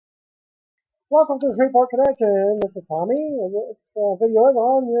Welcome to the Shreveport Connection. This is Tommy. This video is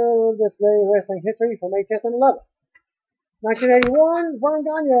on your This Day Wrestling History from May 10th and 11th. 1981, Verne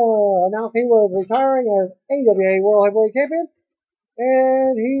Gagne announced he was retiring as AWA World Heavyweight Champion,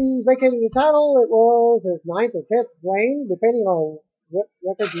 and he vacated the title. It was his 9th or 10th reign, depending on what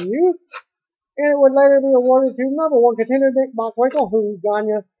record you use, and it would later be awarded to number one contender Nick Bockwinkel, who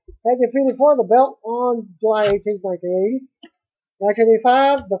Gagne had defeated for the belt on July 18, 1980.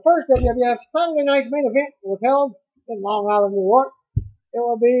 1985, the first WWF Saturday Night's main event was held in Long Island, New York. It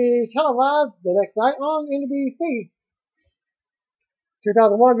will be televised the next night on NBC.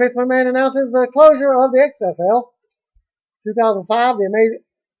 2001, Vince McMahon announces the closure of the XFL. 2005, the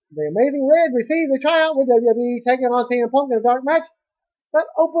Amazing Red received a tryout with WWE, taking on CM Punk in a dark match that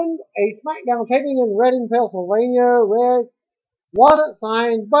opened a SmackDown taping in Reading, Pennsylvania. Red wasn't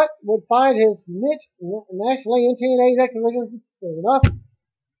signed, but would find his niche nationally in TNA's X Division soon enough.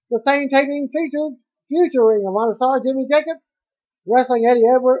 The same taping featured future Ring of Honor star Jimmy Jacobs wrestling Eddie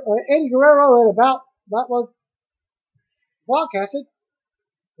Guerrero at a bout that was broadcasted.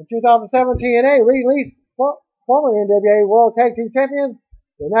 In 2007, TNA released former NWA World Tag Team Champions,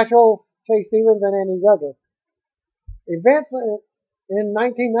 the Naturals, Chase Stevens and Andy Douglas. Events in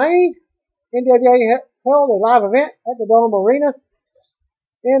 1990, NWA held a live event at the Dome Arena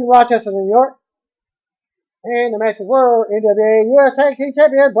in Rochester, New York. And the matches were NWA US Tag Team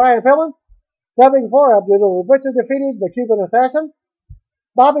Champion Brian Pillman, subbing for Abdullah Butcher, defeated the Cuban Assassin.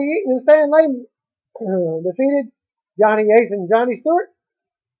 Bobby Eaton and Stan Lane defeated Johnny Ace and Johnny Stewart.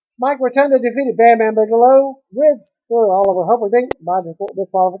 Mike Rotunda defeated Bam Bam Bigelow with Sir Oliver Humperdinck by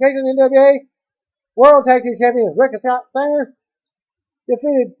disqualification. NWA World Tag Team Champions Rick Scott Steiner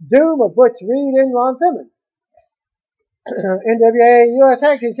defeated Doom of Butch Reed and Ron Simmons. NWA US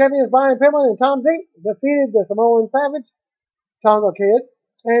Tag Team Champions Brian Pillman and Tom Zink defeated the Samoan Savage, Tonga Kid,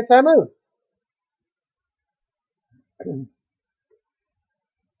 and Samu.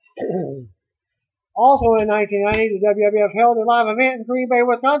 Also in 1990, the WWF held a live event in Green Bay,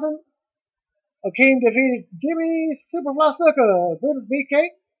 Wisconsin. Akeem defeated Jimmy Superfly Snuka. Brutus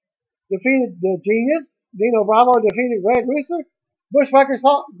Beefcake defeated The Genius. Dino Bravo defeated Red Rooster. Bushwhackers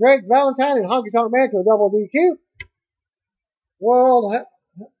fought Greg Valentine and Honky Tonk Man to a double DQ.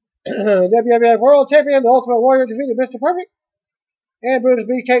 WWF World Champion, the Ultimate Warrior, defeated Mr. Perfect. And Brutus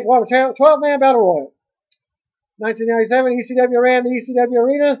Beefcake won a 12-man battle royal. 1997, ECW ran the ECW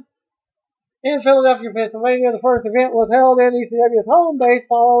Arena in Philadelphia, Pennsylvania. The first event was held in ECW's home base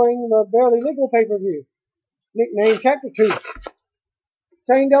following the barely legal pay-per-view, nicknamed Chapter 2.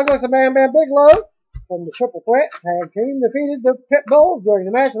 Shane Douglas and Bam Bam Bigelow from the Triple Threat Tag Team defeated the Pitbulls. During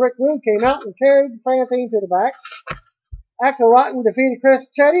the match, Rick Rude came out and carried Francine to the back. Axel Rotten defeated Chris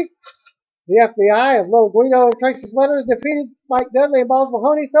Chetty. The FBI of Little Guido and Tracy Smothers defeated Spike Dudley and Balls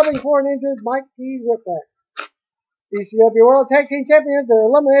Mahoney, subbing for an injured Mike Keys Whiplash. ECW World Tag Team Champions, the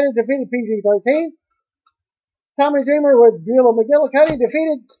Eliminators, defeated PG-13. Tommy Dreamer with Beulah McGillicuddy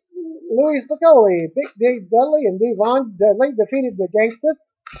defeated Louis Spicoli. Big D Dudley and Devon Dudley defeated the Gangstas.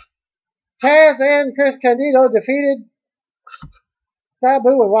 Taz and Chris Candido defeated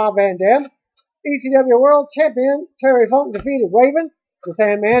Sabu and Rob Van Dam. ECW World Champion Terry Funk defeated Raven, the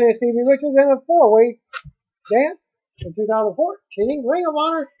Sandman, and Stevie Richards in a four-way dance. In 2014, Ring of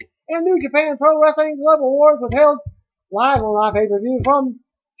Honor and New Japan Pro Wrestling Global Wars was held live on live pay-per-view from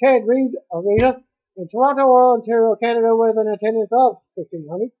Ted Reed Arena in Toronto, Ontario, Canada, with an attendance of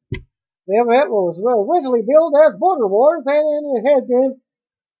 1,500. The event was originally billed as Border Wars, and it had been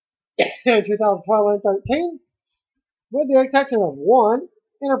in 2012 and 13, with the exception of one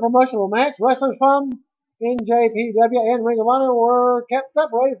interpromotional match. Wrestlers from NJPW and Ring of Honor were kept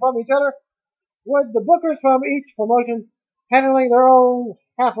separated from each other, with the bookers from each promotion handling their own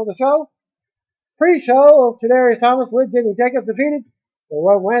half of the show. Pre-show of Tadarius Thomas with Jimmy Jacobs defeated the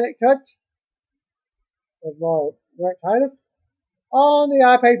Romantic Touch of Brett Titus. On the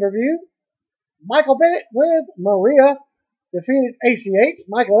iPay-per-view, Michael Bennett with Maria defeated ACH.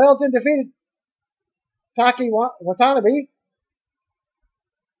 Michael Elgin defeated Taki Watanabe.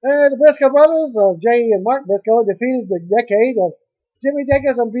 The Briscoe brothers of Jay and Mark Briscoe defeated the Decade of Jimmy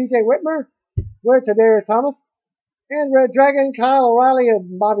Jacobs and BJ Whitmer with Tadarius Thomas. And Red Dragon, Kyle O'Reilly,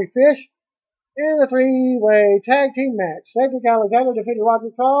 and Bobby Fish in a three-way tag team match. Cedric Alexander defeated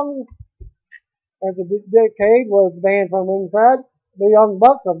Roger Strong as the Decade was banned from ringside. The Young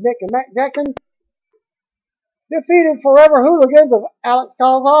Bucks of Nick and Matt Jackson defeated Forever Hooligans of Alex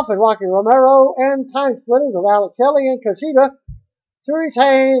Kozoff and Rocky Romero, and Time Splitters of Alex Shelley and Kushida to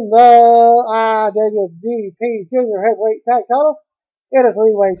retain the IWGP Junior Heavyweight Tag Titles in a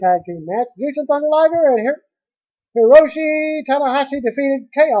three-way tag team match. Jushin Thunder Liger and Hiroshi Tanahashi defeated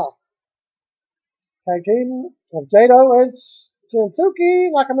Chaos Tag team of Jado and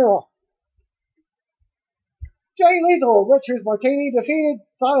Shinsuke Nakamura. Jay Lethal, Richard Martini defeated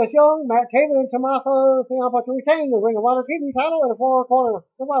Silas Young, Matt Taven, and Tommaso Ciampa to retain the Ring of Honor TV title in a four-corner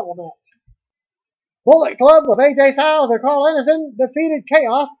survival match. Bullet Club of AJ Styles and Carl Anderson defeated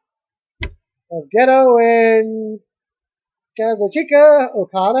Chaos of Gedo and Kazuchika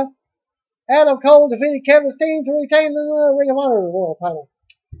Okada. Adam Cole defeated Kevin Steen to retain the Ring of Honor World title.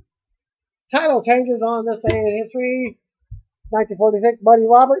 Title changes on this day in history. 1946, Buddy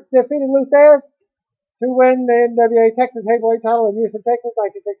Roberts defeated Lou Thesz to win the NWA Texas Heavyweight title in Houston, Texas.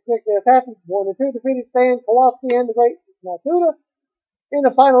 1966, the Assassins 1-2 defeated Stan Kowalski and the Great Matsuda in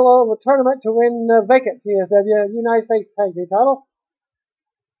the final of a tournament to win the vacant TSW United States Tag Team title.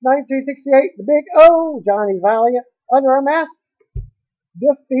 1968, the Big O, Johnny Valiant, under a mask,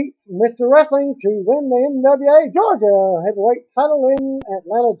 defeats Mr. Wrestling to win the NWA Georgia Heavyweight title in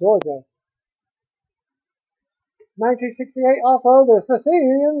Atlanta, Georgia. 1968, also, the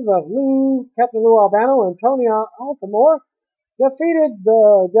Sicilians of Captain Lou Albano and Tony Altamore defeated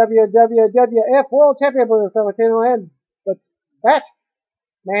the WWF World Champion Bruno Sammartino and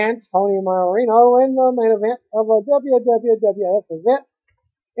Batman Tony Marino in the main event of a WWF event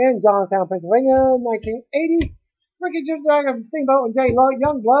in Johnstown, Pennsylvania. 1980, Ricky Dragon Steamboat and Jay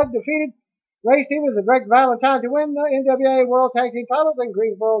Youngblood defeated Ray Stevens and Greg Valentine to win the NWA World Tag Team titles in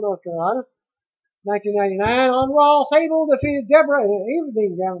Greensboro, North Carolina. 1999, on Raw, Sable defeated Deborah in an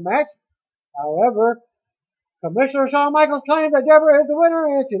evening gown match. However, Commissioner Shawn Michaels claimed that Deborah is the winner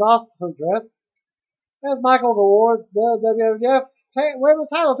and she lost her dress. As Michaels awards the WWF Women's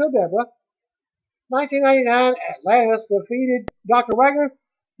title to Deborah. 1999, Atlantis defeated Dr. Wagner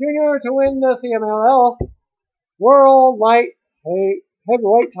Jr. to win the CMLL World Light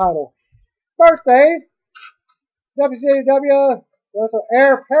Heavyweight title. Birthdays: WCW wrestler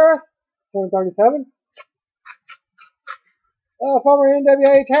Air Paris turned 37. Former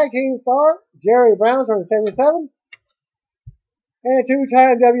NWA Tag Team star Jerry Brown turned 77. And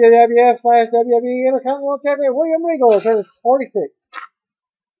two-time WWF/WWE Intercontinental Champion William Regal turned 46.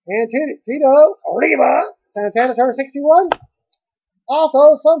 And Tito Riva Santana turned 61.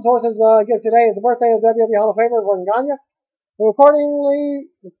 Also, some sources give today as the birthday of WWE Hall of Famer Gordon Gagne, who according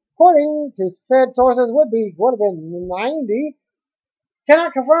to said sources would have been 90.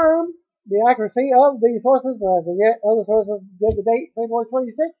 Cannot confirm the accuracy of the sources, as yet other sources give the date February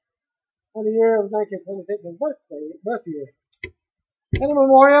 26th on the year of 1926's birth year. In a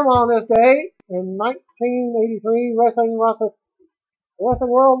memoriam on this day, in 1983, Wrestling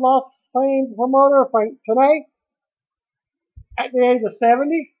World lost famed promoter Frank Tenay at the age of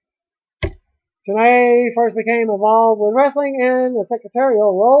 70. Tenay first became involved with wrestling in a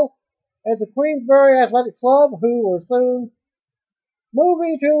secretarial role at the Queensbury Athletic Club, who were soon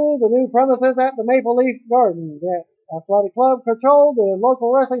moving to the new premises at the Maple Leaf Garden. The athletic club controlled the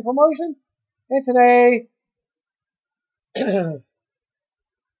local wrestling promotion, and Tenay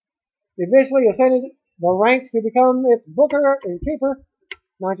eventually ascended the ranks to become its booker and keeper.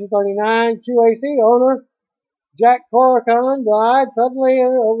 1939, QAC owner Jack Corcoran died suddenly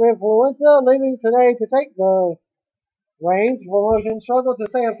of influenza, leaving Tenay to take the reins. The promotion struggled to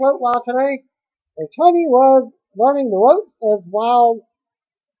stay afloat while Tony was learning the ropes, as while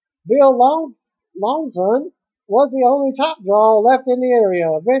Bill Longson was the only top draw left in the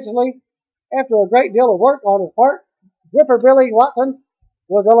area. Eventually, after a great deal of work on his part, Whipper Billy Watson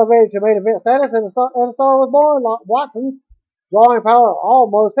was elevated to main event status, and a star was born. Watson, drawing power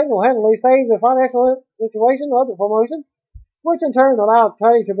almost single-handedly, saved the financial situation of the promotion, which in turn allowed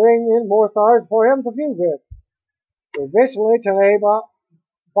Tony to bring in more stars for him to feud with. Eventually, Tony bought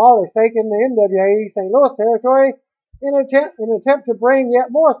a stake in the NWA St. Louis territory in an attempt to bring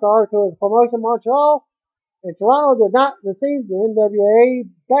yet more stars to his promotion. Montreal and Toronto did not receive the NWA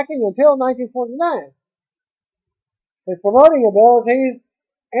backing until 1949. His promoting abilities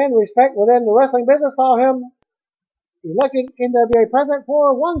and respect within the wrestling business saw him elected NWA president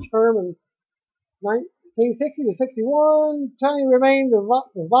for one term in 1960 to 61. Tony remained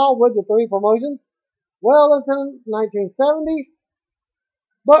involved with the three promotions well into 1970,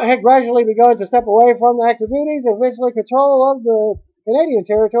 but had gradually begun to step away from the active duties. Eventually, control of the Canadian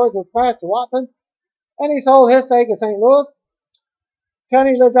territories was passed to Watson, and he sold his stake in St. Louis.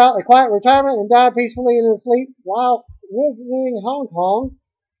 Tony lived out a quiet retirement and died peacefully in his sleep whilst visiting Hong Kong.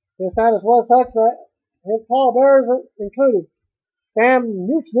 His status was such that his pallbearers included Sam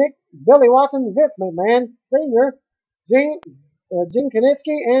Muchnick, Billy Watson, Vince McMahon Sr., Gene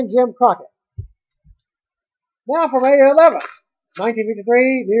Kiniski, and Jim Crockett. Now for May 11th,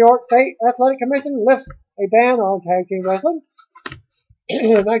 1953, New York State Athletic Commission lifts a ban on tag team wrestling.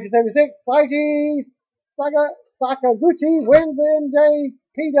 1976, Sakaguchi wins the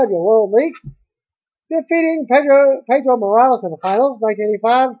NJPW World League, defeating Pedro Morales in the finals.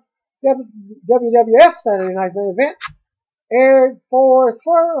 1985, WWF Saturday Night's Main Event aired for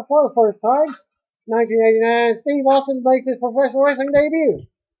the first time. 1989, Steve Austin makes his professional wrestling debut.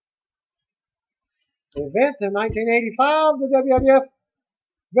 Events in 1985, the WWF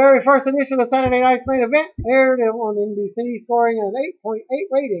very first edition of Saturday Night's Main Event aired on NBC, scoring an 8.8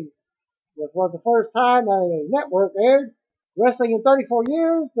 rating. This was the first time that a network aired wrestling in 34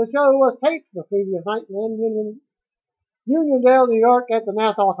 years. The show was taped the previous night in Uniondale, New York at the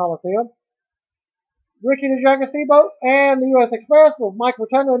Nassau Coliseum. Ricky the Dragon Steamboat and the U.S. Express of Mike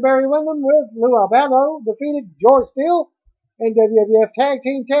Rotunda and Barry Windham with Lou Albano defeated George Steele and WWF Tag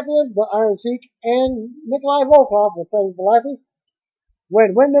Team Champions, the Iron Sheik, and Nikolai Volkov with Freddie Blassie.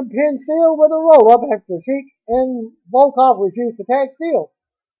 When Windham pinned Steele with a roll-up after Sheik and Volkov refused to tag Steele.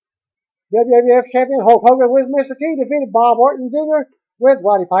 WWF Champion Hulk Hogan with Mr. T defeated Bob Orton Jr. with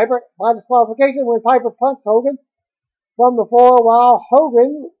Roddy Piper by disqualification when Piper punched Hogan from the floor while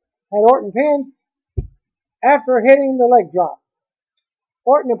Hogan had Orton pinned after hitting the leg drop.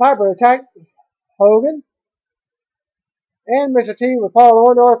 Orton and Piper attacked Hogan and Mr. T with Paul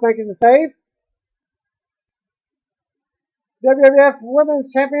Orndorff making the save. WWF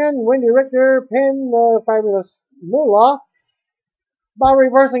Women's Champion Wendy Richter pinned the fabulous Moolah by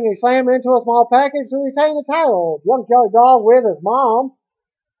reversing a slam into a small package to retain the title. Junkyard Dog with his mom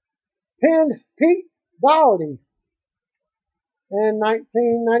pinned Pete Doherty. In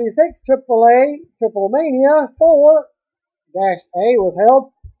 1996, Triple Mania 4-A was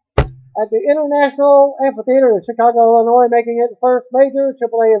held at the International Amphitheater in Chicago, Illinois, making it the first major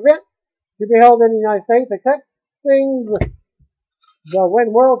AAA event to be held in the United States, excepting the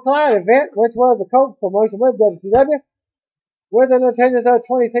When Worlds Collide event, which was a co-promotion with WCW, with an attendance of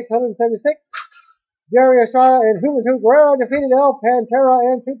 2,676. Jerry Estrada and Juventud Guerrero defeated El Pantera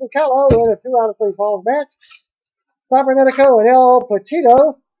and Super Calo in a 2 out of 3 falls match. Cybernetico and El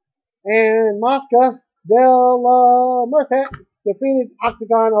Pachito and Mosca del Merced defeated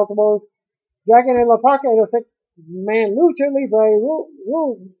Octagon, Ultimo Dragon, and La Parca in a 6-man Lucha Libre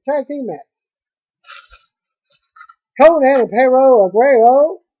rule tag team match. Conan and Perro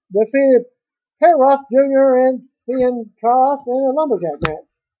Aguero defeated Perroth Jr. and Cien Cross in a lumberjack match.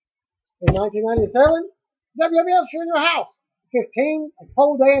 In 1997, WWF Junior House 15, A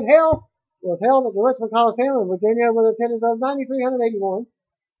Cold Day in Hell, was held at the Richmond Coliseum in Virginia with an attendance of 9,381.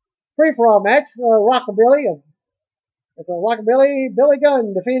 Free-for-all match, Rockabilly. It's a Rockabilly. Billy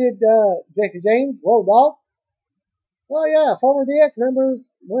Gunn defeated Jesse James, Road Dogg. Oh yeah, former DX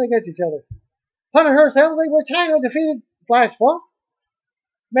members went against each other. Hunter Hearst Helmsley with China defeated Flash Funk.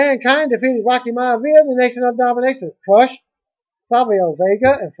 Mankind defeated Rocky Maivia in the Nation of Domination. Crush, Savio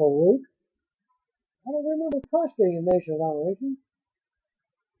Vega, and Farouk. I don't remember Crush being in Nation of Domination.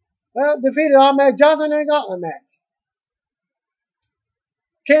 Defeated Ahmed Johnson in a gauntlet match.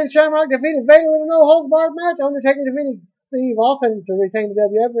 Ken Shamrock defeated Vader in a no-holds-barred match. Undertaker defeated Steve Austin to retain the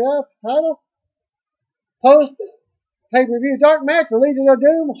WWF title. Post pay-per-view dark match, the Legion of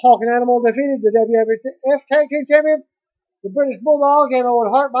Doom, Hawk and Animal defeated the WWF Tag Team Champions, the British Bulldogs, and Owen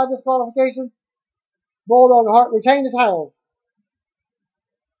Hart by disqualification. Bulldog and Hart retained the titles.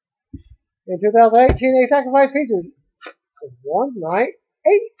 In 2008, TNA Sacrifice featured one night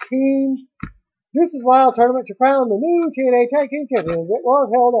 18 Deuces Wild tournament to crown the new TNA Tag Team Champions. It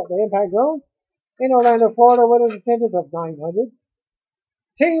was held at the Impact Zone in Orlando, Florida, with an attendance of 900.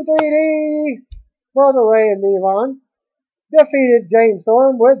 Team 3D, Brother Ray and Devon defeated James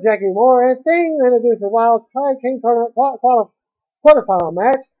Storm with Jackie Moore and Sting in a Deuces Wild Tag Team Tournament quarterfinal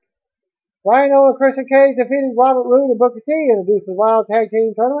match. Rhino and Christian Cage defeated Robert Roode and Booker T in a Deuces Wild Tag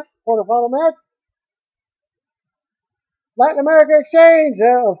Team Tournament quarterfinal match. Latin America Exchange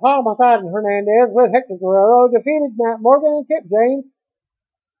of Homicide and Hernandez with Hector Guerrero defeated Matt Morgan and Kip James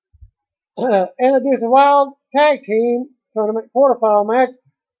in a Deuces Wild Tag Team Tournament quarterfinal match.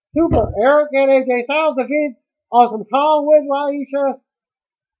 Super Eric and AJ Styles defeated Awesome Kong with Raisha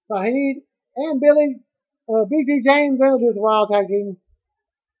Saeed and Billy BG James in a Deuces Wild Tag Team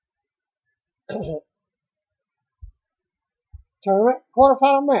Tournament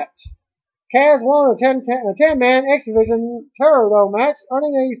quarterfinal match. Kaz won a 10-man X Division Terror Dome match,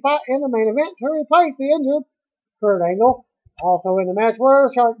 earning a spot in the main event to replace the injured Kurt Angle. Also in the match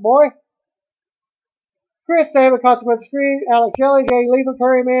were Shark Boy, Chris Sabin, Consequence Creed, Alex Shelley, Jay Lethal,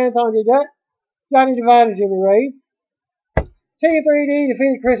 Curryman, Sanjay Dutt, Johnny Divine, and Jimmy Rave. Team 3D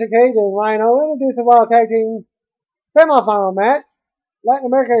defeated Christian Cage and Rhino in a Deuces Wild Tag Team semifinal match. Latin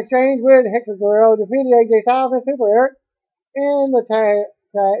America Exchange with Hector Guerrero defeated AJ Styles and Super Eric in the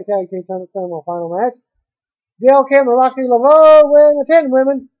tag team semi-final match. Gail Kim and Roxy Laveau win the 10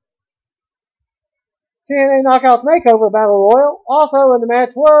 women TNA Knockouts Makeover Battle Royal. Also in the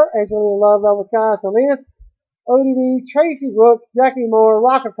match were Angelina Love, Velvet Sky, Salinas, ODB, Tracy Brooks, Jackie Moore,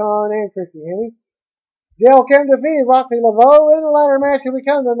 Raka Khan, and Chrissy Hemme. Gail Kim defeated Roxy Laveau in the latter match to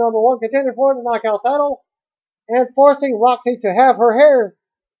become the #1 contender for the Knockout title and forcing Roxy to have her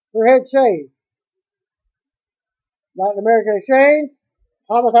head shaved. Latin American Exchange,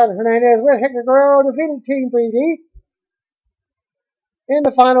 Homicide and Hernandez with Hector Guerrero defeated Team 3D in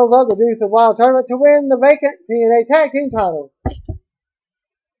the finals of the Deuce of Wild tournament to win the vacant TNA Tag Team title.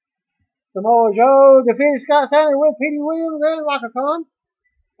 Samoa Joe defeated Scott Steiner with Petey Williams and Raka Khan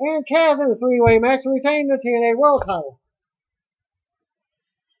and Kaz in a three-way match to retain the TNA World title.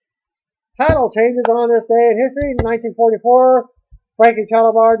 Title changes on this day in history. In 1944, Frankie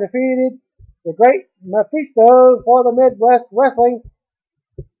Chalabar defeated the Great Mephisto for the Midwest Wrestling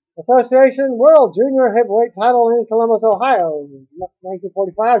Association World Junior Heavyweight title in Columbus, Ohio. In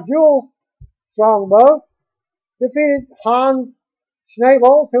 1945, Jules Strongbow defeated Hans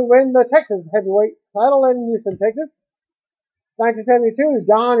Schnabel to win the Texas Heavyweight title in Houston, Texas. 1972,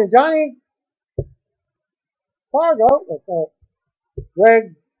 Don and Johnny Fargo,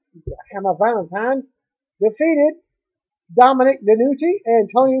 Greg Hammer Valentine, defeated Dominic DeNucci and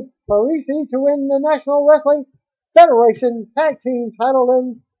Tony Parisi to win the National Wrestling Federation Tag Team title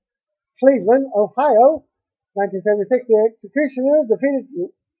in Cleveland, Ohio. 1976, the Executioners defeated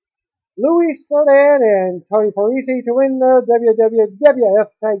Louis Cerdan and Tony Parisi to win the WWF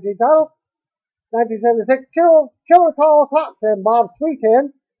Tag Team titles. 1976, Killer Carl Cox and Bob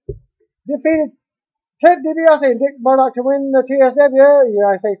Sweetan defeated Ted DiBiase and Dick Murdoch to win the TSW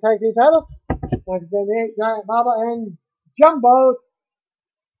United States Tag Team titles. 1978, Giant Baba and Jumbo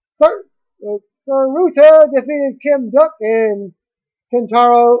Tsuruta defeated Kim Duck and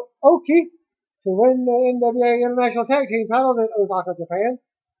Kentaro Oki to win the NWA International Tag Team titles in Osaka, Japan.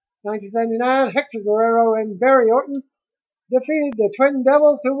 1979, Hector Guerrero and Barry Orton defeated the Twin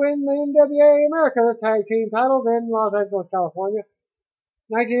Devils to win the NWA America's Tag Team titles in Los Angeles, California.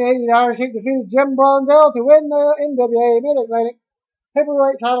 1980, the Iron Sheik defeated Jim Bronzell to win the NWA Mid-Atlantic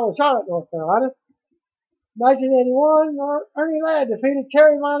Heavyweight title in Charlotte, North Carolina. 1981, Ernie Ladd defeated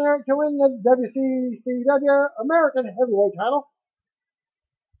Kerry Von Erich to win the WCCW American Heavyweight title.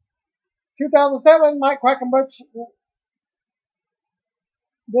 2007, Mike Quackenbush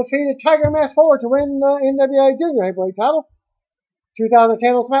defeated Tiger Mask 4 to win the NWA Junior Heavyweight title.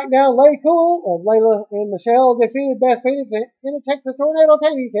 2010 on SmackDown, Lay Cool of Layla and Michelle defeated Beth Phoenix in a Texas Tornado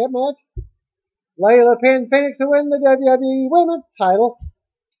Tag Team match. Layla pinned Phoenix to win the WWE Women's title.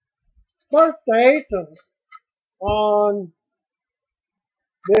 Birthdays on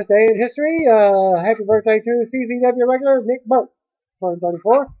this day in history. Happy birthday to CZW regular Nick Burke, turned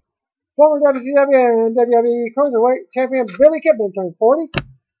 34. Former WCW and WWE Cruiserweight champion Billy Kidman turned 40.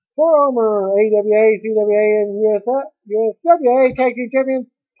 Former AWA, CWA, and USWA Tag Team Champion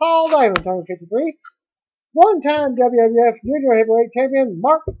Paul Diamond turned 53. One-time WWF Junior Heavyweight Champion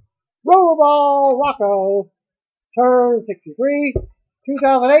Mark Rollerball Rocco turned 63.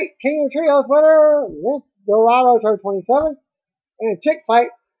 2008 King of Trios winner Vince Dorado turned 27. And Chick Fight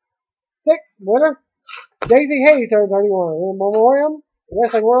 6 winner Daisy Hayes turned 31. In memoriam, the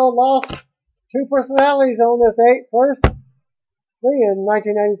wrestling world lost two personalities on this date. First, in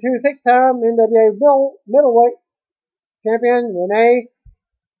 1992, six-time NWA middleweight champion Rene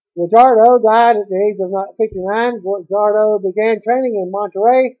Guajardo died at the age of 59. Guajardo began training in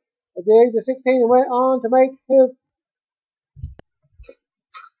Monterrey at the age of 16 and went on to make his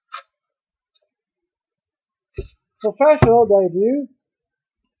professional debut.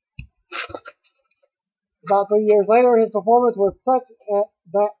 About 3 years later, his performance was such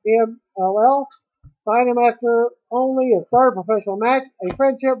that MLL signed him after only his third professional match. A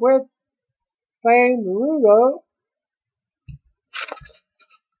friendship with famed Rudo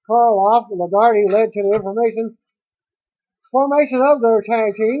Karloff Lagarde led to the formation of their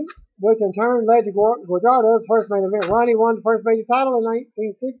tag team, which in turn led to Guajardo's first main event run. He won the first major title in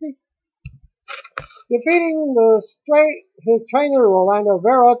 1960, defeating his trainer Rolando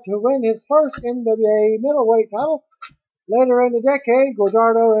Vera to win his first NWA middleweight title. Later in the decade,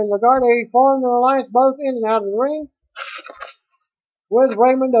 Guajardo and Lagarde formed an alliance both in and out of the ring with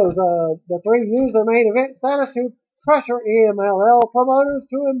Ray Mendoza. The three used their main event status to pressure EMLL promoters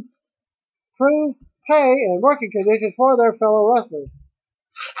to improve pay and working conditions for their fellow wrestlers.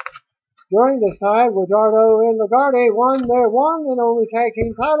 During this time, Guajardo and Lagarde won their one and only tag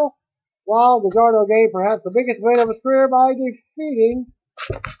team title, while Guajardo gained perhaps the biggest win of his career by defeating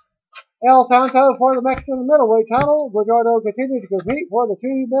El Santo for the Mexican middleweight title. Guajardo continued to compete for the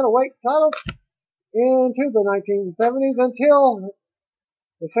two middleweight titles into the 1970s until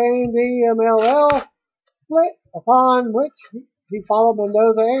the famed EMLL split, upon which he followed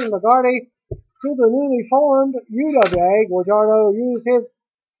Mendoza and Lagarde to the newly formed UWA. Guajardo used his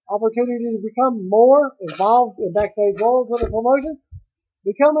opportunity to become more involved in backstage roles with the promotion,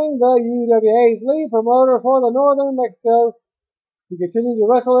 becoming the UWA's lead promoter for the Northern Mexico. He continued to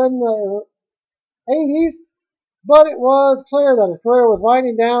wrestle in the 80s, but it was clear that his career was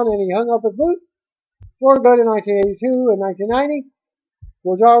winding down and he hung up his boots for good in 1982 and 1990.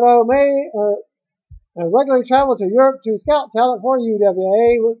 Guajardo regularly traveled to Europe to scout talent for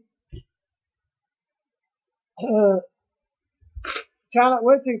UWA, talent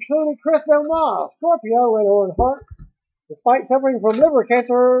which included Chris Benoit, Scorpio, and Owen Hart. Despite suffering from liver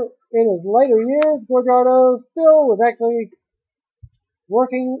cancer in his later years, Guajardo still was actually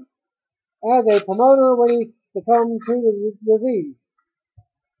working as a promoter when he succumbed to the disease.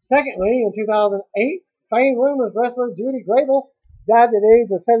 Secondly, in 2008, famed women's wrestler Judy Grable died at the age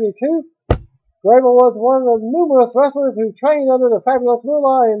of 72. Grable was one of the numerous wrestlers who trained under the fabulous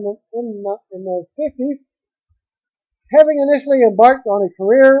Moolah in the 50s. Having initially embarked on a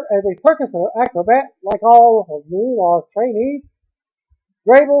career as a circus acrobat, like all of Moolah's trainees,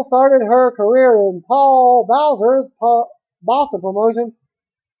 Grable started her career in Paul Bowser's Boston promotion,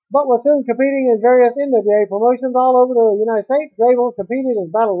 but was soon competing in various NWA promotions all over the United States. Grable competed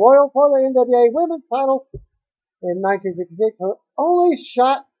in Battle Royal for the NWA Women's title in 1956. Her only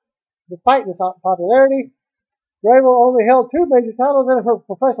shot, despite this popularity, Grable only held two major titles in her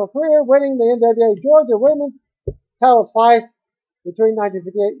professional career, winning the NWA Georgia Women's title twice between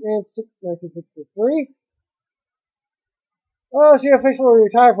 1958 and 1963. She officially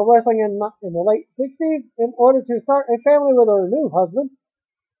retired from wrestling in the late 60s in order to start a family with her new husband,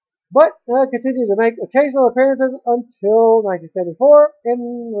 but continued to make occasional appearances until 1974.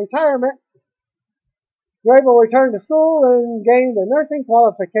 In retirement, Grable returned to school and gained a nursing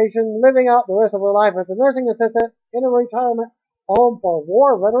qualification, living out the rest of her life as a nursing assistant in a retirement home for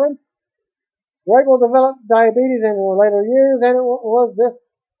war veterans. Grable developed diabetes in her later years, and it was this,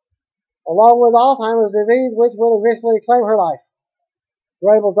 along with Alzheimer's disease, which would eventually claim her life.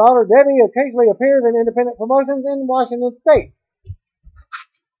 Grable's daughter, Debbie, occasionally appears in independent promotions in Washington State.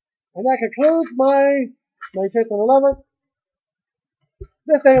 And that concludes my May 10th and 11th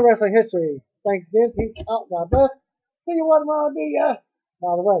This Day in Wrestling History. Thanks again. Peace out. God bless. See you one more.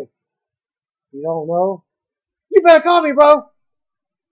 By the way, if you don't know, you better call me, bro.